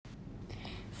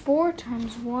4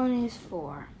 times 1 is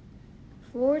 4.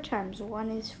 4 times 1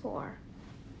 is 4.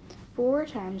 4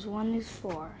 times 1 is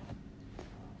 4.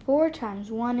 4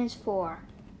 times 1 is 4.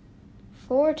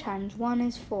 4 times 1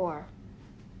 is 4.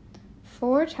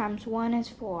 4 times 1 is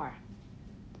 4.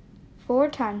 4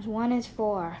 times 1 is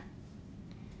 4.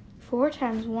 4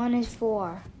 times 1 is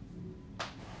 4.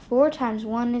 4 times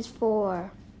 1 is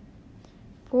 4.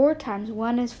 4 times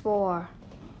 1 is 4.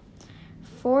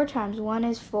 4 times 1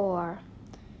 is 4.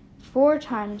 4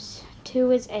 times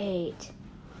 2 is 8.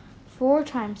 4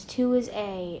 times 2 is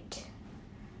 8.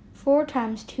 4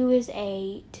 times 2 is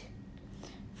 8.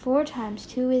 4 times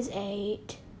 2 is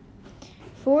 8.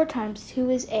 4 times 2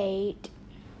 is 8.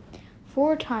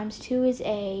 4 times 2 is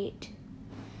 8.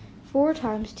 4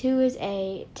 times 2 is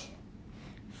 8.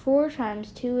 4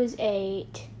 times 2 is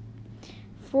 8.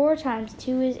 4 times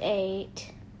 2 is 8.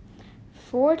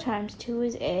 4 times 2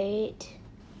 is 8.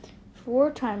 4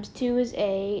 times 2 is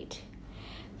 8.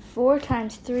 4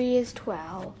 times 3 is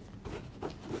 12.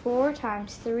 4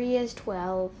 times 3 is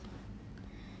 12.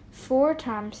 4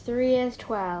 times 3 is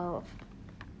 12.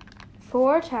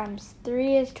 4 times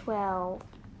 3 is 12.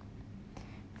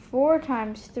 4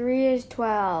 times 3 is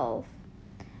 12.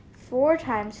 4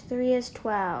 times 3 is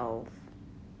 12.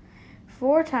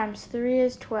 4 times 3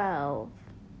 is 12.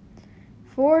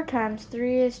 4 times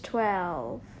 3 is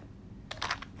 12.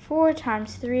 4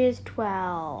 times 3 is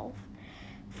 12.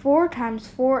 4 times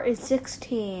 4 is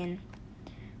 16.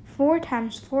 4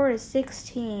 times 4 is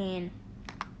 16.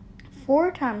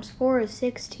 4 times 4 is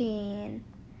 16.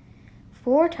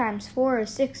 4 times 4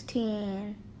 is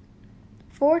 16.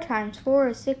 4 times 4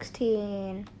 is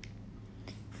 16.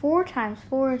 4 times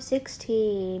 4 is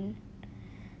 16.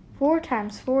 4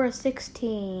 times 4 is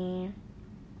 16.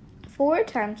 4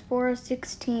 times 4 is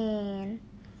 16.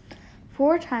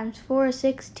 4 times 4 is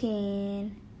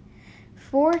 16.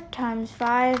 4 times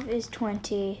 5 is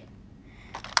 20.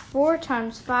 4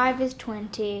 times 5 is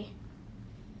 20.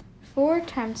 4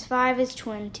 times 5 is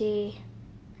 20.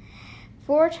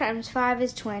 4 times 5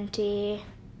 is 20.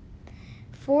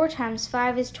 4 times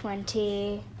 5 is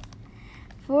 20.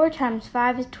 4 times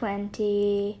 5 is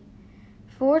 20.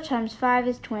 4 times 5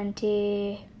 is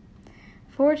 20.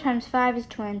 4 times 5 is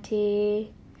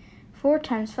 20. 4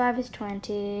 times 5 is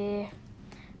 20.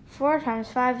 4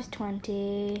 times 5 is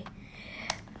 20.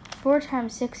 4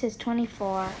 times 6 is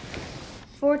 24.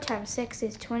 4 times 6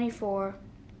 is 24.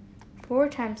 4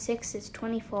 times 6 is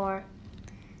 24.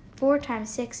 4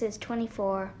 times 6 is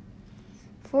 24.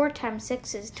 4 times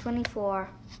 6 is 24.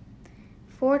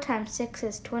 4 times 6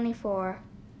 is 24.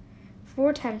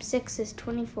 4 times 6 is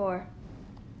 24.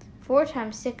 4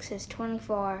 times 6 is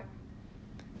 24.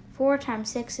 4 times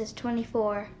 6 is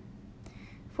 24.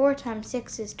 4 times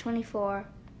 6 is 24.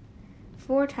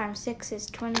 4 times 6 is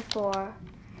 24.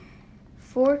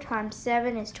 4 times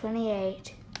 7 is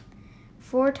 28.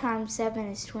 4 times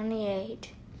 7 is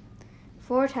 28.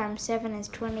 4 times 7 is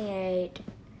 28.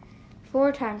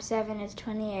 4 times 7 is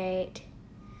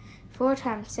 28. 4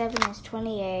 times 7 is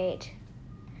 28.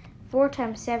 4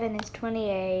 times 7 is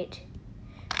 28.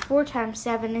 4 times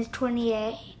 7 is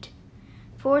 28.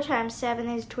 4 times 7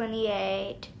 is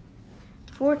 28.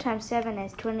 4 times 7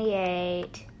 is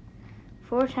 28.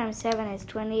 4 times 7 is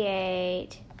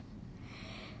 28.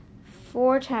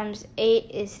 4 times 8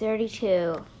 is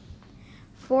 32.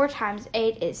 4 times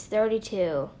 8 is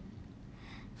 32.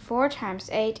 4 times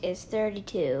 8 is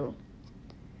 32.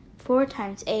 4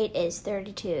 times 8 is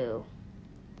 32.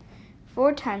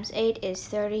 4 times 8 is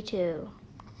 32.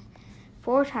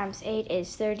 4 times 8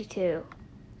 is 32.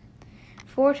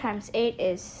 4 times 8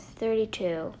 is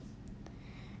 32.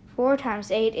 4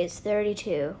 times 8 is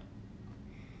 32.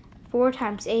 4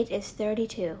 times 8 is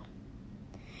 32.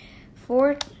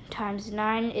 4 times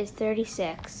 9 is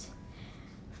 36.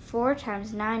 4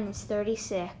 times 9 is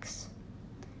 36.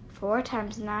 4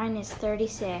 times 9 is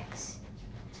 36.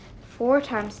 4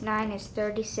 times 9 is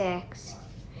 36.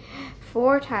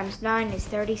 4 times 9 is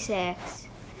 36.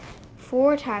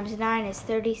 4 times 9 is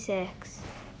 36.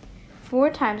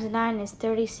 4 times 9 is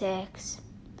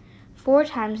 36.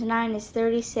 4 times 9 is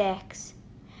 36.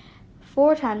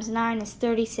 4 times 9 is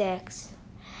 36.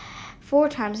 4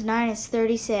 times 9 is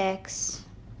 36.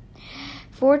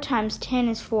 4 times 10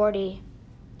 is 40.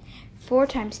 4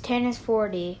 times 10 is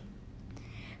 40.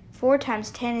 4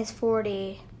 times 10 is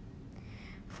 40.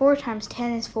 4 times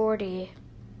 10 is 40.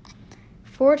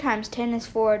 4 times 10 is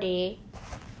 40.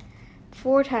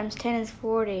 4 times 10 is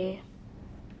 40.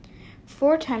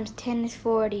 4 times 10 is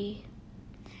 40.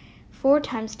 4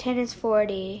 times 10 is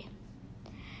 40.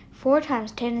 4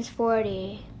 times 10 is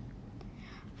 40.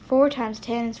 4 times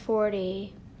 10 is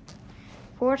 40.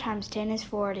 4 times 10 is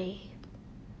 40.